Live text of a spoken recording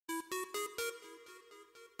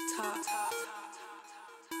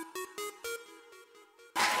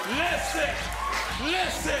Listen,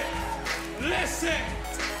 listen, listen,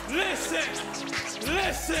 listen,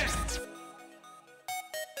 listen.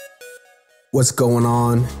 What's going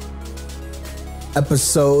on?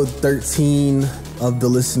 Episode 13 of the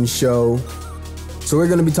Listen Show. So we're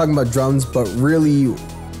going to be talking about drums, but really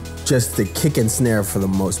just the kick and snare for the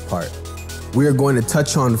most part. We are going to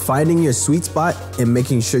touch on finding your sweet spot and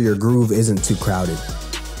making sure your groove isn't too crowded.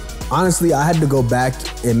 Honestly, I had to go back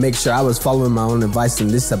and make sure I was following my own advice in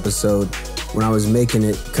this episode when I was making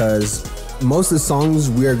it, because most of the songs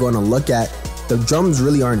we are going to look at, the drums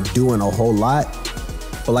really aren't doing a whole lot.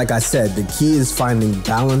 But like I said, the key is finding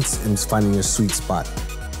balance and finding your sweet spot.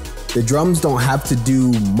 The drums don't have to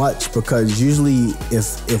do much, because usually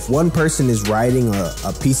if one person is writing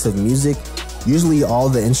a piece of music, usually all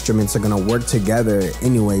the instruments are going to work together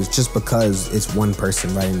anyways, just because it's one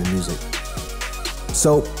person writing the music.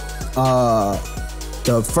 So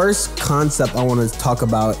the first concept I want to talk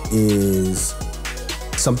about is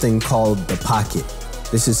something called the pocket.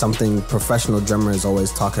 This is something professional drummers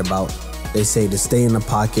always talk about. They say to stay in the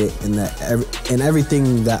pocket, and that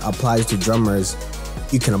everything that applies to drummers,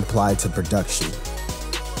 you can apply to production.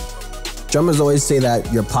 Drummers always say that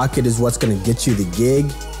your pocket is what's going to get you the gig.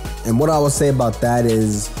 And what I will say about that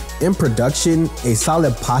is, in production, a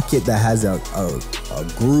solid pocket that has a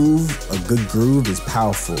good groove is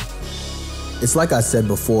powerful. It's like I said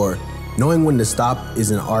before, knowing when to stop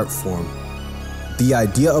is an art form. The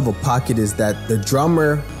idea of a pocket is that the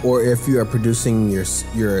drummer, or if you are producing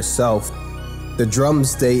yourself, the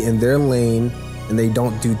drums stay in their lane and they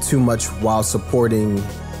don't do too much while supporting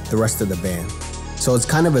the rest of the band. So it's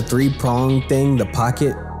kind of a three-pronged thing, the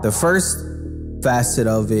pocket. The first facet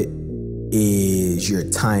of it is your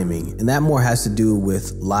timing, and that more has to do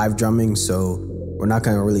with live drumming, so we're not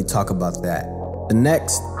going to really talk about that. The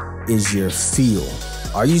next is your feel.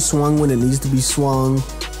 Are you swung when it needs to be swung?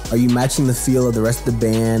 Are you matching the feel of the rest of the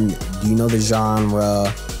band? Do you know the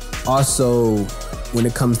genre? Also, when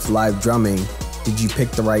it comes to live drumming, did you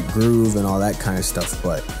pick the right groove and all that kind of stuff?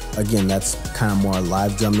 But again, that's kind of more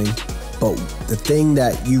live drumming. But the thing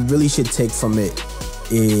that you really should take from it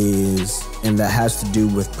is, and that has to do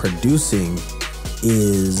with producing,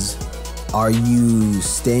 is are you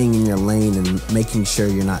staying in your lane and making sure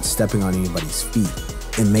you're not stepping on anybody's feet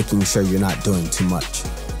and making sure you're not doing too much?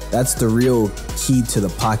 That's the real key to the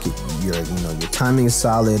pocket. Your timing is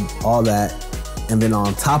solid, all that. And then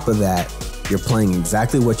on top of that, you're playing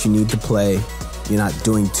exactly what you need to play. You're not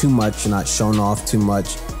doing too much, you're not showing off too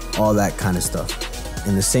much, all that kind of stuff.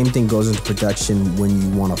 And the same thing goes into production when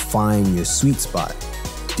you want to find your sweet spot.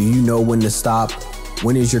 Do you know when to stop?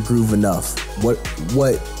 When is your groove enough? What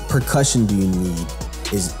percussion do you need?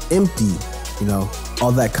 Is empty?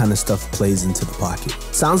 All that kind of stuff plays into the pocket.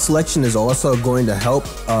 Sound selection is also going to help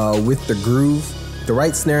with the groove. The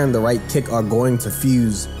right snare and the right kick are going to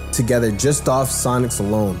fuse together just off sonics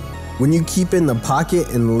alone. When you keep in the pocket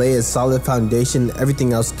and lay a solid foundation,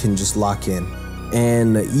 everything else can just lock in.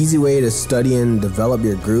 And the easy way to study and develop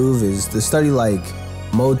your groove is to study like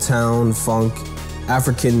Motown, funk,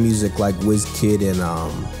 African music like Wizkid and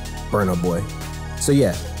Burna Boy. So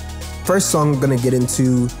yeah, first song I'm gonna get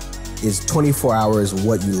into is 24 Hours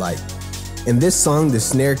What You Like. In this song, the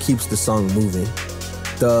snare keeps the song moving.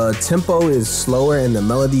 The tempo is slower and the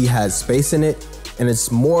melody has space in it, and it's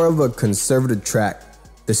more of a conservative track.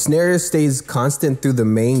 The snare stays constant through the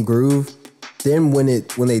main groove. Then when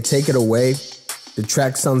they take it away, the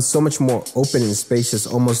track sounds so much more open and spacious,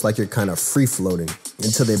 almost like you're kind of free floating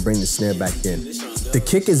until they bring the snare back in. The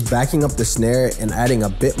kick is backing up the snare and adding a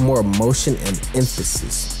bit more emotion and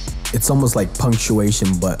emphasis. It's almost like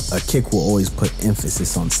punctuation, but a kick will always put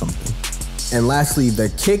emphasis on something. And lastly, the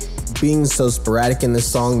kick being so sporadic in this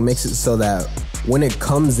song makes it so that when it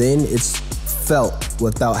comes in, it's felt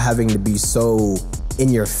without having to be so in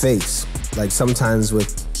your face. Like sometimes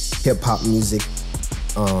with hip hop music,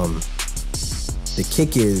 the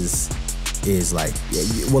kick is like,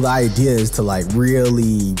 well, the idea is to like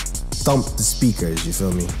really thump the speakers, you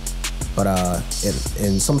feel me? But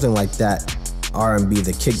in something like that, R&B,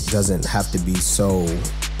 the kick doesn't have to be so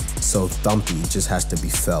thumpy, it just has to be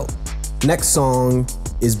felt. Next song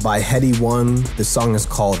is by Headie One. The song is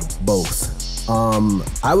called Both.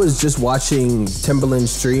 I was just watching Timberland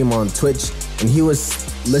stream on Twitch, and he was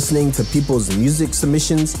listening to people's music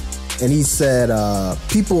submissions, and he said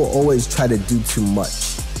people always try to do too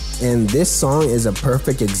much, and this song is a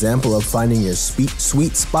perfect example of finding your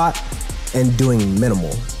sweet spot and doing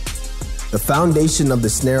minimal. The foundation of the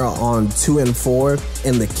snare on 2 and 4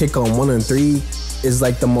 and the kick on 1 and 3 is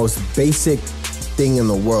like the most basic thing in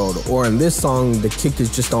the world. Or in this song, the kick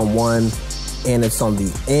is just on 1 and it's on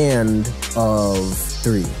the and of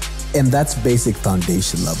 3. And that's basic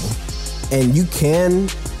foundation level. And you can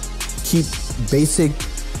keep basic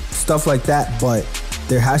stuff like that, but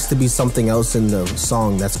there has to be something else in the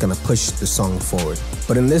song that's gonna push the song forward.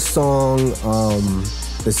 But in this song,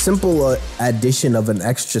 the simple addition of an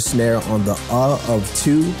extra snare on the of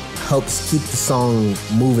 2 helps keep the song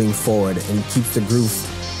moving forward and keeps the groove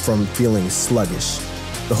from feeling sluggish.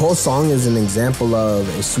 The whole song is an example of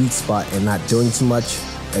a sweet spot and not doing too much.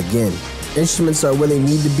 Again, instruments are where they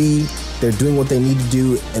need to be, they're doing what they need to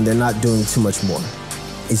do, and they're not doing too much more.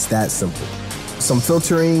 It's that simple. Some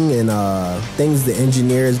filtering and things the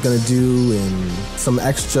engineer is gonna do and some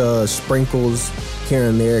extra sprinkles here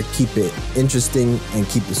and there keep it interesting and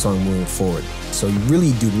keep the song moving forward. So you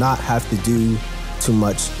really do not have to do too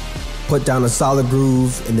much. Put down a solid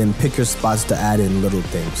groove and then pick your spots to add in little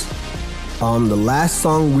things. The last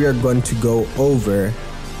song we are going to go over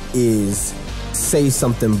is Say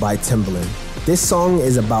Something by Timberland. This song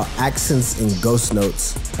is about accents and ghost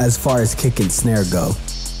notes as far as kick and snare go.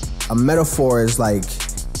 A metaphor is like,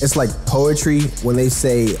 it's like poetry when they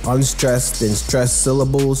say unstressed and stressed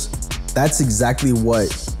syllables. That's exactly what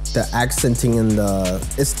the accenting in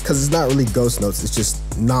it's because it's not really ghost notes, it's just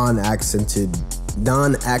non-accented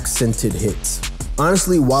hits.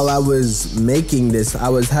 Honestly, while I was making this, I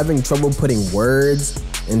was having trouble putting words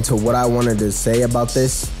into what I wanted to say about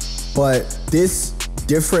this, but this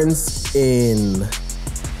difference in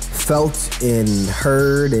felt and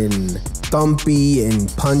heard and thumpy and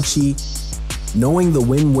punchy, knowing the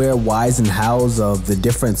when, where, whys, and hows of the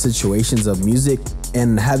different situations of music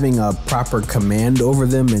and having a proper command over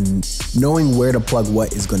them and knowing where to plug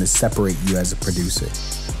what is going to separate you as a producer.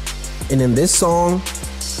 And in this song,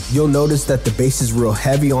 you'll notice that the bass is real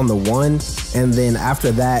heavy on the 1, and then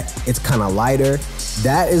after that, it's kind of lighter.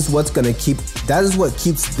 That is what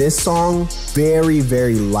keeps this song very,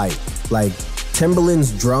 very light. Like,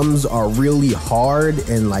 Timberland's drums are really hard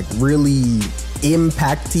and like really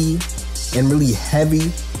impacty and really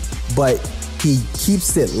heavy, but he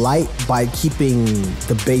keeps it light by keeping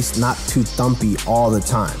the bass not too thumpy all the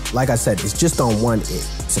time. Like I said, it's just on 1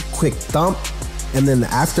 it's a quick thump, and then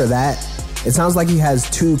after that, it sounds like he has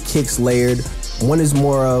 2 kicks layered. One is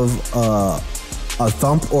more of a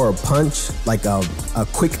thump or a punch, like a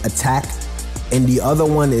quick attack, and the other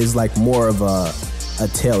one is like more of a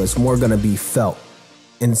tail. It's more gonna be felt.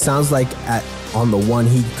 And it sounds like on the 1,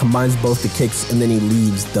 he combines both the kicks and then he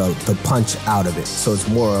leaves the punch out of it. So it's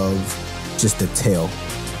more of just a tail.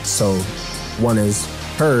 So one is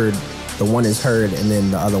heard, and then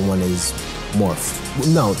the other one is more,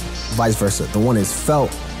 no, vice versa. The one is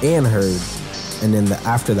felt and heard, and then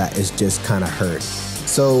after that is just kind of heard.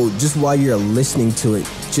 So just while you're listening to it,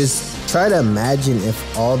 just try to imagine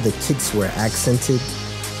if all the kicks were accented.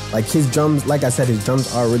 Like his drums, like I said, his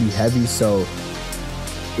drums are really heavy, so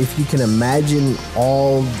if you can imagine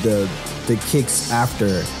all the kicks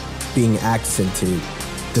after being accented,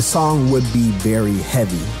 the song would be very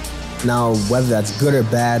heavy. Now, whether that's good or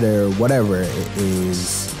bad or whatever it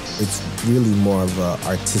is, it's really more of an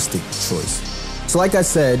artistic choice. So like I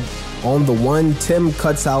said, on the 1, Tim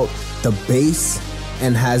cuts out the bass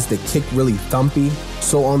and has the kick really thumpy.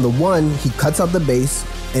 So on the 1, he cuts out the bass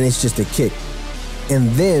and it's just a kick. And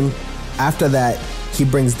then after that, he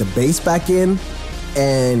brings the bass back in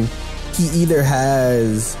and he either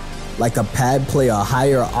has like a pad play a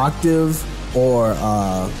higher octave or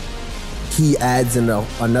he adds in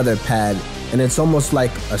another pad, and it's almost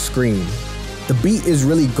like a scream. The beat is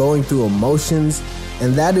really going through emotions,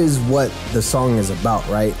 and that is what the song is about,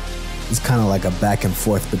 right? It's kind of like a back and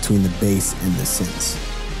forth between the bass and the synths.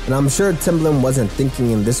 And I'm sure Timberland wasn't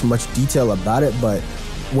thinking in this much detail about it, but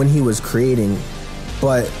when he was creating,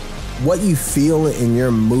 but what you feel in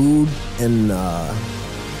your mood and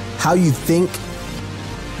how you think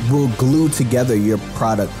will glue together your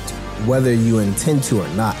product, whether you intend to or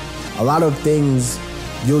not. A lot of things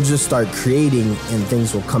you'll just start creating and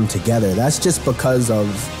things will come together. That's just because of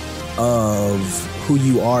who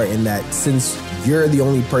you are, in that since you're the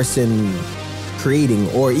only person creating,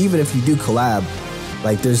 or even if you do collab,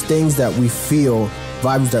 like there's things that we feel,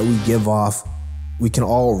 vibes that we give off, we can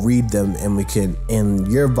all read them and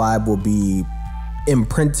your vibe will be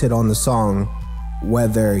imprinted on the song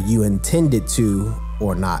whether you intend it to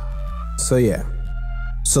or not. So yeah.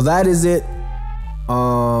 So that is it.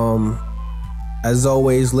 As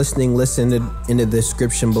always, listen in the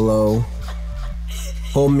description below.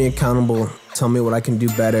 Hold me accountable. Tell me what I can do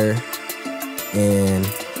better. And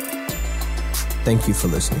thank you for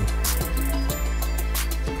listening.